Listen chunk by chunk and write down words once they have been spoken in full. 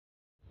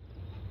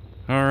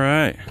All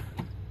right,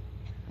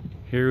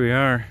 here we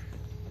are.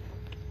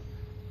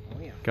 Oh,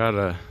 yeah. Got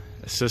a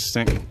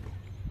assistant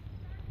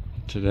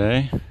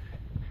today.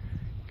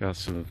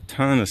 Got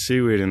ton of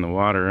seaweed in the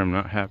water. I'm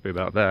not happy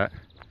about that,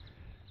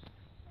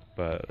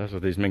 but that's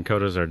what these Minn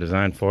Kotas are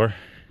designed for.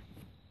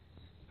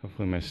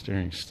 Hopefully my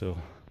steering's still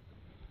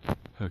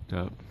hooked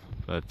up,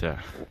 but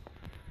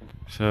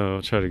so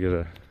I'll try to get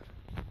a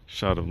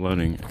shot of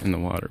loading in the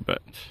water,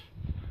 but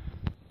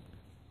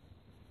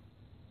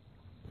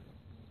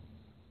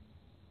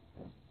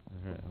all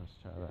right, let's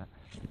try that.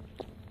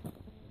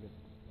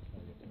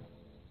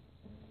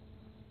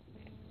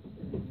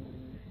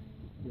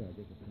 Yeah, I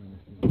get the time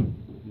to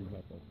use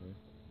up okay.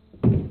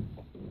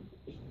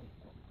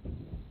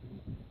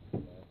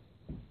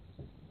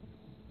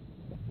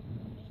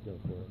 Just go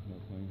for it, no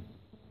plane.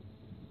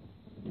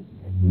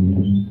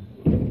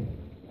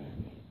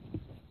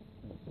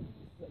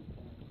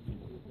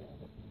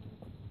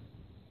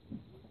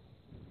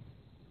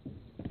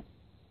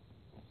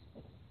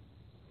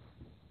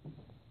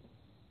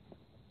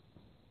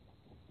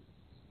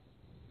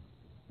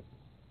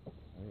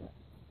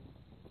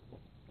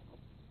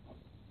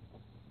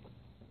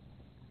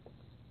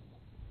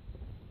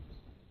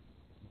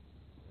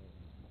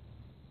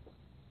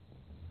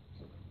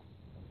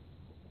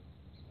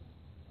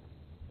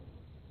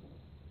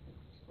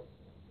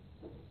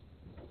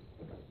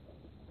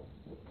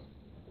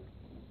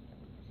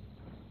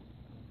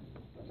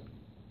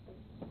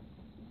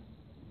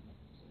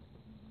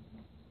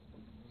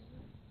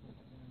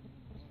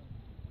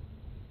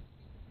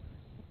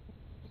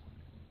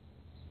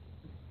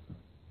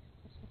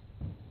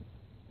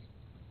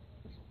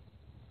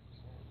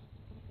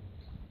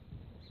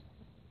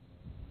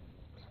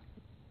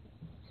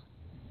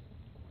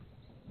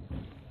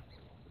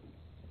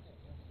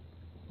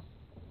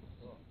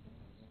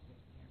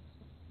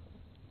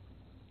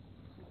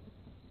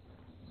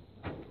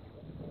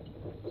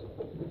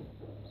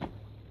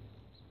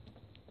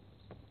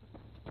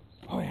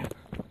 Oh yeah.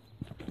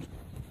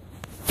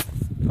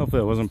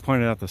 Hopefully it wasn't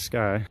pointed out the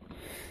sky.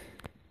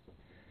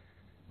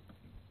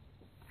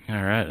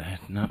 Alright, I'm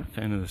not a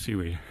fan of the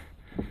seaweed.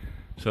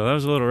 So that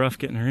was a little rough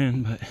getting her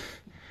in, but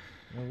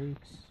No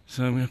leaks.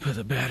 so I'm gonna put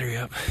the battery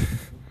up a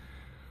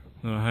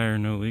little higher,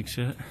 no leaks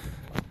yet.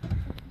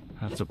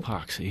 That's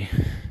epoxy.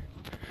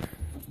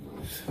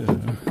 So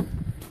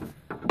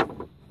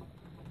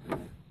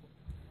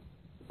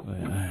oh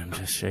yeah, I'm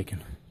just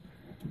shaking.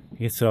 You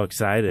get so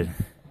excited.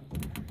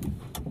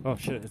 Oh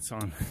shit, it's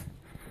on.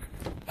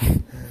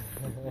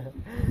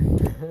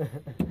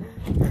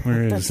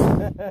 Where is?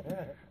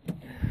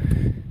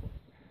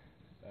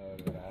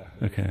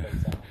 Okay.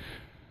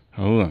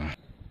 Hold on.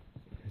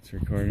 It's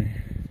recording.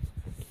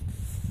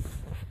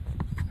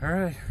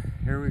 Alright,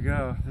 here we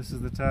go. This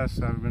is the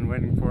test I've been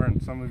waiting for,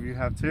 and some of you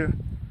have too.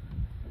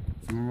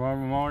 It's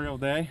Memorial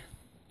Day.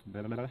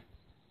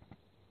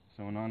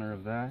 So in honor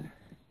of that.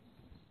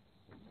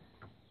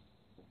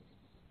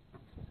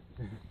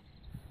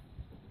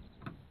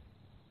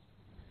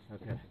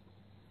 Okay.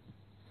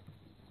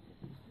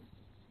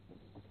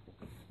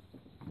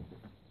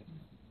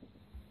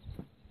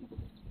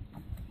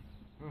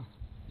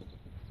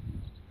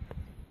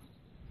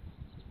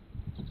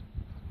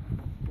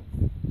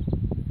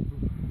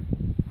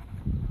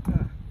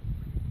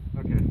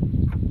 Okay.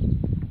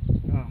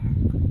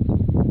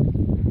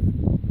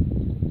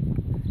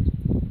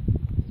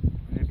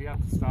 And if you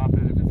have to stop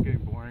it, if it's getting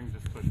boring,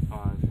 just push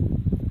pause.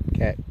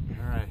 Okay.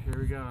 Alright, here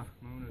we go.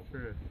 Moment of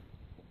truth.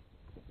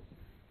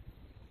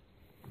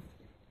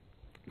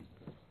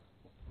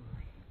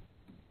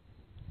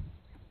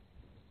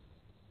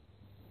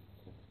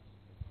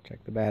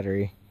 Check the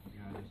battery.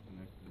 Yeah, I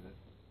disconnected it.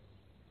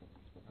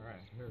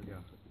 Alright, here we go.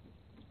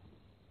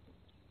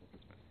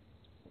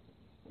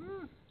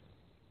 Woo.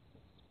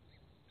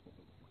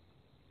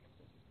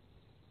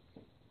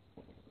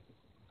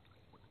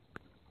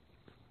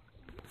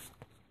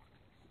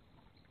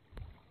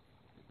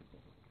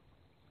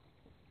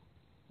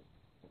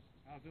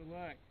 How's it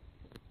look?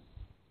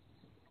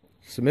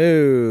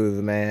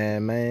 Smooth,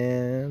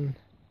 man.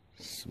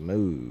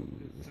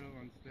 Smooth. It's so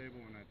unstable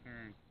when I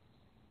turn.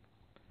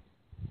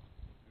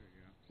 There you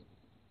go.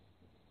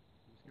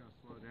 Just gotta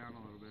slow down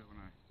a little bit when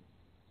I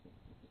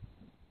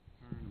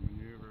turn and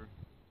maneuver.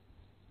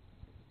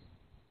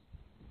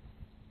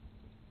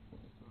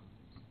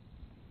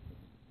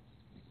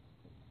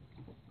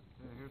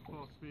 Okay, here's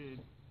full speed.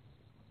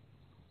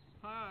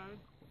 Hi.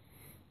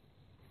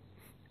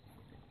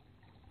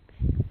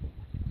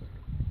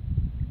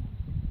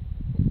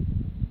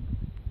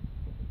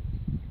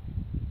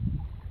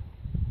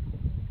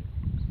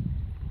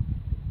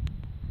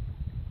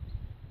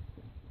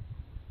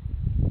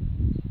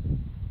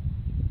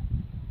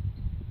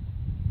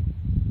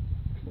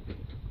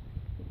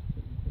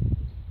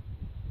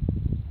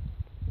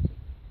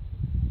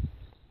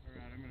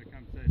 Alright, I'm gonna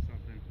come say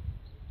something.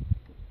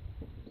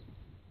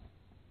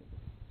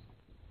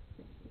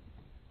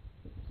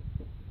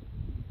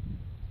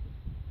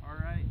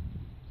 Alright,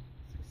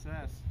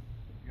 success.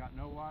 Got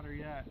no water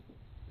yet.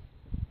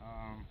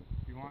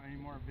 If you want any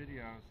more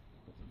videos,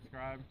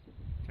 subscribe,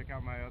 check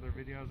out my other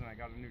videos, and I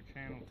got a new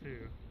channel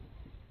too.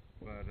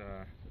 But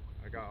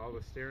I got all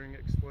the steering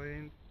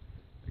explained.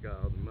 I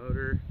got all the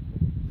motor,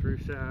 through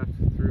shaft,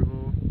 through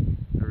hole,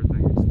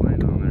 everything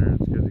explained on there.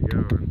 It's good to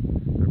go,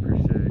 and I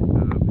appreciate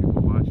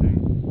people watching.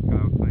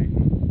 Kyle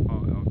Clayton,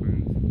 Paul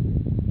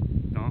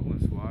Elkins,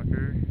 Dauntless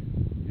Walker.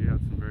 You had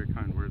some very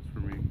kind words for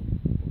me.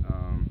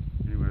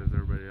 Anyways,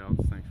 everybody else,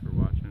 thanks for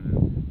watching,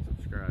 and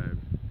subscribe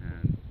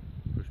and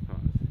push pause.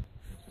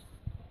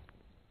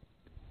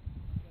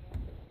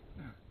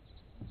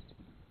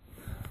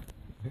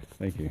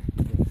 Thank you.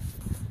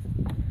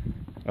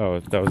 Oh,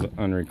 that was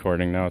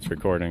unrecording. Now it's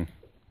recording.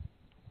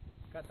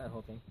 Got that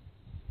whole thing.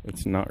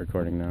 It's not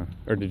recording now.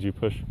 Or did you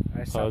push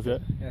pause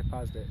it? Yeah, I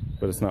paused it.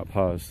 But it's not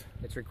paused.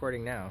 It's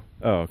recording now.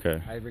 Oh,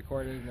 okay. I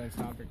recorded and then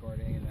stopped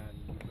recording and then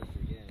you pushed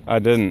it again. I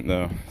didn't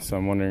though, so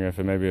I'm wondering if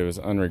maybe it was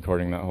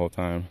unrecording that whole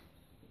time.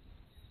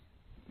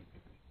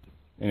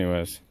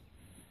 Anyways,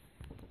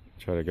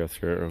 try to go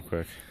through it real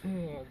quick.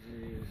 Oh,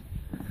 jeez.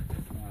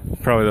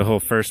 Probably the whole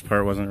first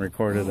part wasn't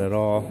recorded at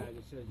all. Yeah, I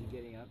just showed you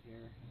getting up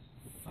here.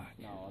 Fuck.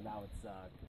 No, that would suck.